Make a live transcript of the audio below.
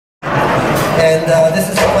And this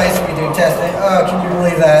is the place we do testing. Oh, can you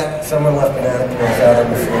believe that? Someone left banana peels out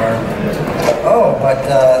on the floor. Oh, but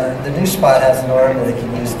the new spot has an arm that it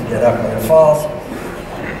can use to get up when it falls.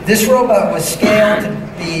 This robot was scaled to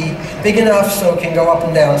be big enough so it can go up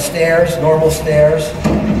and down stairs, normal stairs,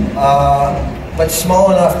 but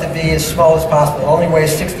small enough to be as small as possible. It only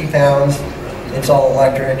weighs 60 pounds. It's all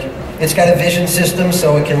electric. It's got a vision system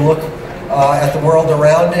so it can look at the world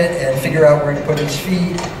around it and figure out where to put its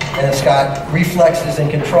feet. And it's got reflexes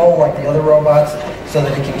and control like the other robots so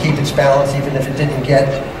that it can keep its balance even if it didn't get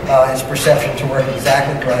its perception to work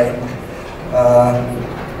exactly right.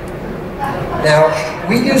 Now,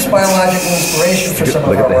 we use biological inspiration for some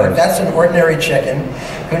of our work. That's an ordinary chicken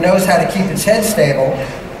who knows how to keep its head stable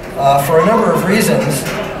for a number of reasons.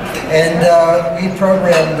 And we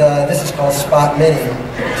programmed, this is called Spot Mini,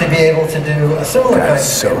 to be able to do a similar kind of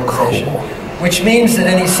stabilization. Cool. Which means that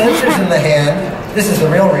any sensors in the hand, this is the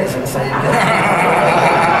real reason, so you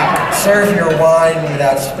can serve your wine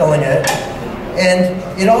without spilling it. And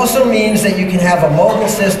it also means that you can have a mobile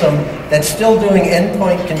system that's still doing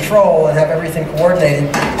endpoint control and have everything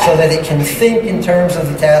coordinated so that it can think in terms of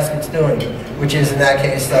the task it's doing, which is, in that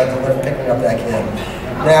case, picking up that can.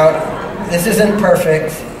 Now, this isn't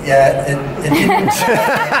perfect yet. It didn't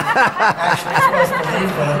actually supposed to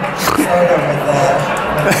leave the soda with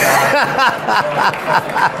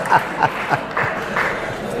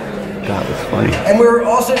That was funny. And we're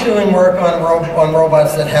also doing work on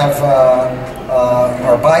robots that have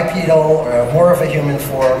are bipedal, more of a human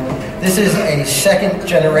form. This is a second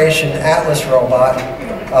generation Atlas robot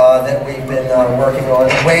that we've been working on.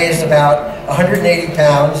 It weighs about 180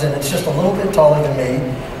 pounds and it's just a little bit taller than me.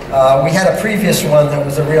 We had a previous one that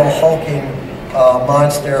was a real hulking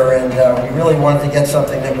monster, and we really wanted to get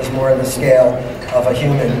something that was more in the scale of a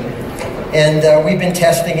human. And we've been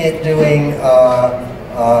testing it doing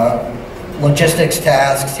logistics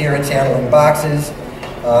tasks. Here it's handling boxes.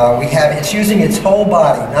 It's using its whole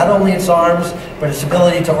body, not only its arms, but its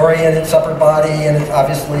ability to orient its upper body and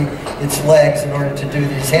obviously its legs in order to do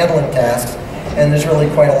these handling tasks. And there's really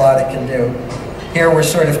quite a lot it can do. Here we're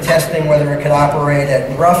sort of testing whether it could operate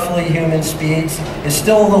at roughly human speeds. It's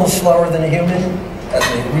still a little slower than a human,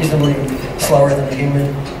 reasonably slower than a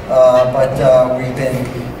human, but we've been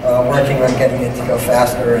working on getting it to go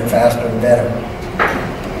faster and faster and better.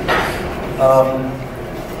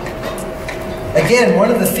 Again, one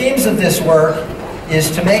of the themes of this work is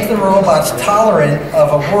to make the robots tolerant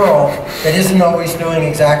of a world that isn't always doing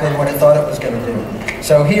exactly what it thought it was going to do.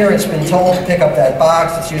 So here it's been told to pick up that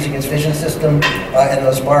box. It's using its vision system and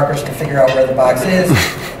those markers to figure out where the box is.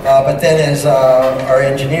 But then as our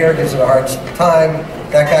engineer gives it a hard time,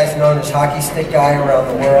 that guy's known as hockey stick guy around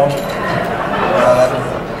the world.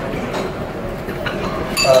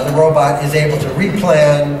 The robot is able to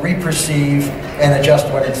replan, reperceive, and adjust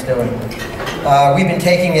what it's doing. We've been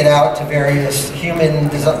taking it out to various human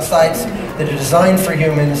sites that are designed for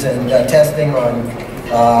humans and testing on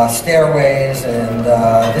stairways, and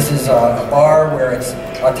this is a bar where it's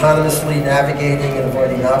autonomously navigating and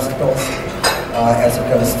avoiding obstacles as it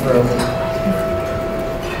goes through.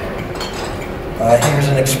 Here's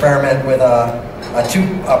an experiment with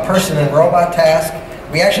a person and robot task.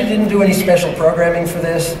 We actually didn't do any special programming for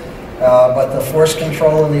this, but the force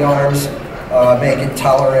control in the arms make it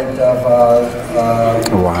tolerant of...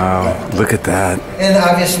 wow, look at that. And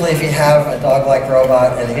obviously if you have a dog-like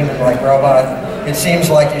robot and a human-like robot, it seems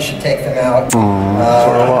like you should take them out for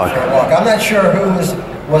a walk. I'm not sure who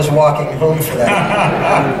was walking home for that.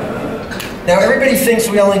 Now everybody thinks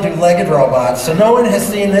we only do legged robots, so no one has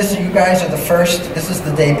seen this. You guys are the first. This is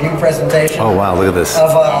the debut presentation. Oh wow, look at this.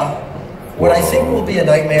 Of what I think will be a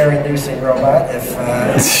nightmare-inducing robot if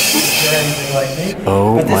you're anything like me.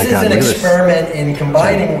 Oh but this is an experiment in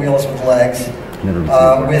combining wheels with legs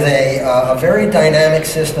with a very dynamic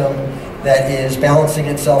system that is balancing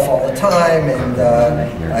itself all the time, and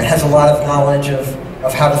it has a lot of knowledge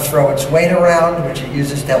of how to throw its weight around, which it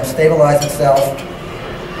uses to help stabilize itself.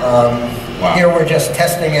 Here we're just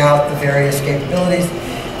testing out the various capabilities.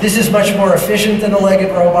 This is much more efficient than a legged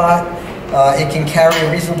robot. It can carry a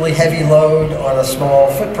reasonably heavy load on a small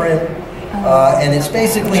footprint, and it's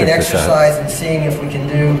basically an exercise in seeing if we can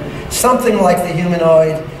do something like the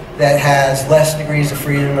humanoid that has less degrees of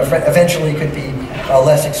freedom. Eventually could be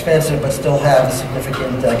less expensive, but still have a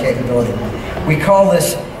significant capability. We call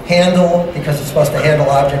this handle because it's supposed to handle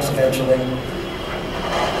objects eventually.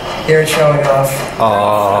 Here it's showing off.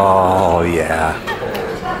 Oh, yeah.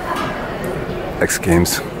 X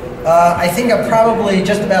Games. I think I'm probably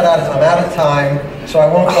just about out of time, so I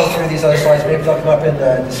won't go through these other slides. Maybe they'll come up in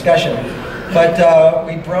the discussion. But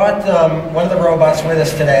we brought one of the robots with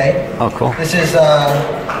us today. Oh, cool. This is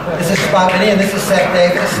Spot Mini, and this is Seth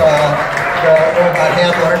Davis, the robot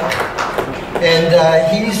handler. And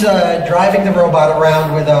he's driving the robot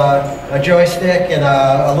around with a joystick and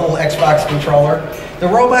a little Xbox controller. The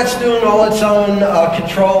robot's doing all its own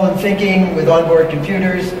control and thinking with onboard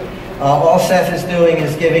computers. All Seth is doing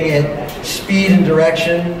is giving it speed and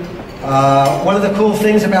direction. One of the cool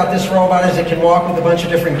things about this robot is it can walk with a bunch of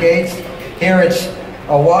different gaits. Here it's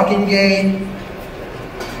a walking gait.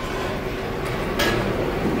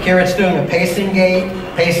 Here it's doing a pacing gait.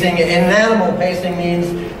 Pacing, in an animal, pacing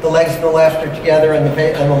means the legs on the left are together and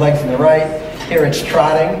the legs on the right. Here it's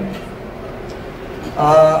trotting.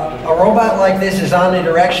 A robot like this is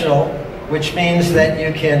omnidirectional, which means that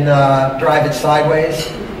you can drive it sideways,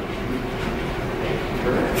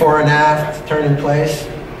 fore and aft, turn in place.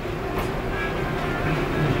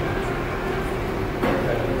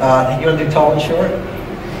 You want to do tall and short?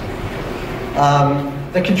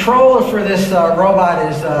 The controller for this robot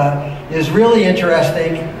is really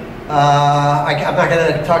interesting. I'm not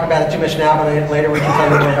going to talk about it too much now, but later we can tell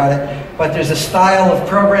you more about it. But there's a style of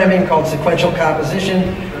programming called sequential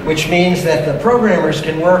composition, which means that the programmers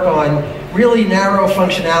can work on really narrow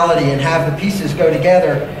functionality and have the pieces go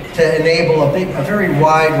together to enable a very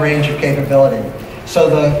wide range of capability. So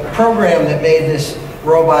the program that made this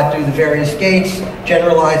robot do the various gaits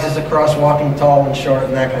generalizes across walking tall and short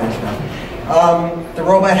and that kind of stuff. The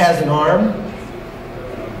robot has an arm.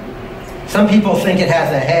 Some people think it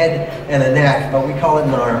has a head and a neck, but we call it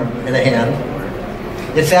an arm and a hand.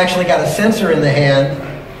 It's actually got a sensor in the hand,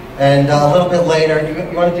 and a little bit later,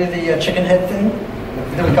 you want to do the chicken head thing?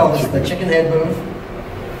 We call this the chicken head move,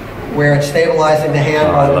 where it's stabilizing the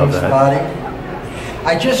hand while it moves the body.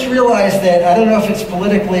 I just realized that, I don't know if it's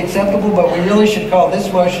politically acceptable, but we really should call this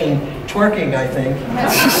motion twerking, I think.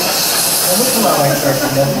 It looks a lot like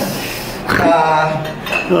twerking, doesn't it?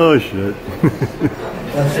 Oh, shit.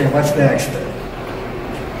 Let's see, what's next?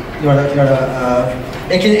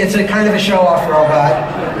 It's a kind of a show-off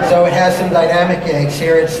robot, so it has some dynamic gaits.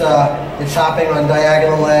 Here it's hopping on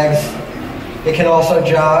diagonal legs. It can also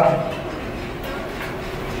jog.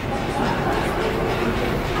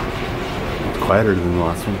 Quieter than the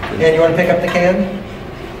last one. And you want to pick up the can?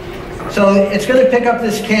 So it's going to pick up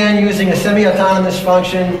this can using a semi-autonomous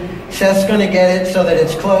function. Seth's going to get it so that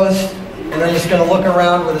it's closed, and then it's going to look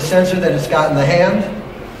around with a sensor that it's got in the hand,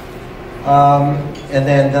 and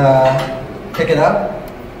then pick it up.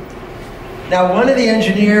 Now, one of the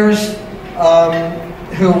engineers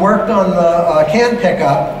who worked on the can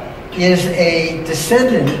pickup is a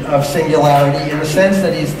descendant of Singularity in the sense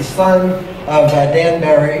that he's the son of Dan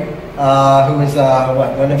Berry, who is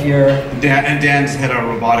one of your... And Dan's head of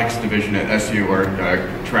robotics division at SU, or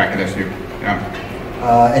track at SU. Yeah.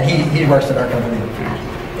 And he works at our company.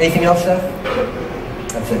 Anything else, Seth?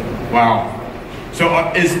 That's it. Wow.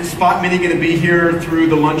 So is Spot Mini going to be here through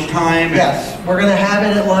the lunchtime? Yes, we're going to have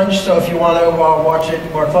it at lunch, so if you want to watch it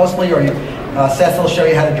more closely, or Seth will show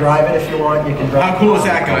you how to drive it if you want. You can drive it. How cool is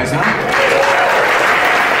that, guys, huh?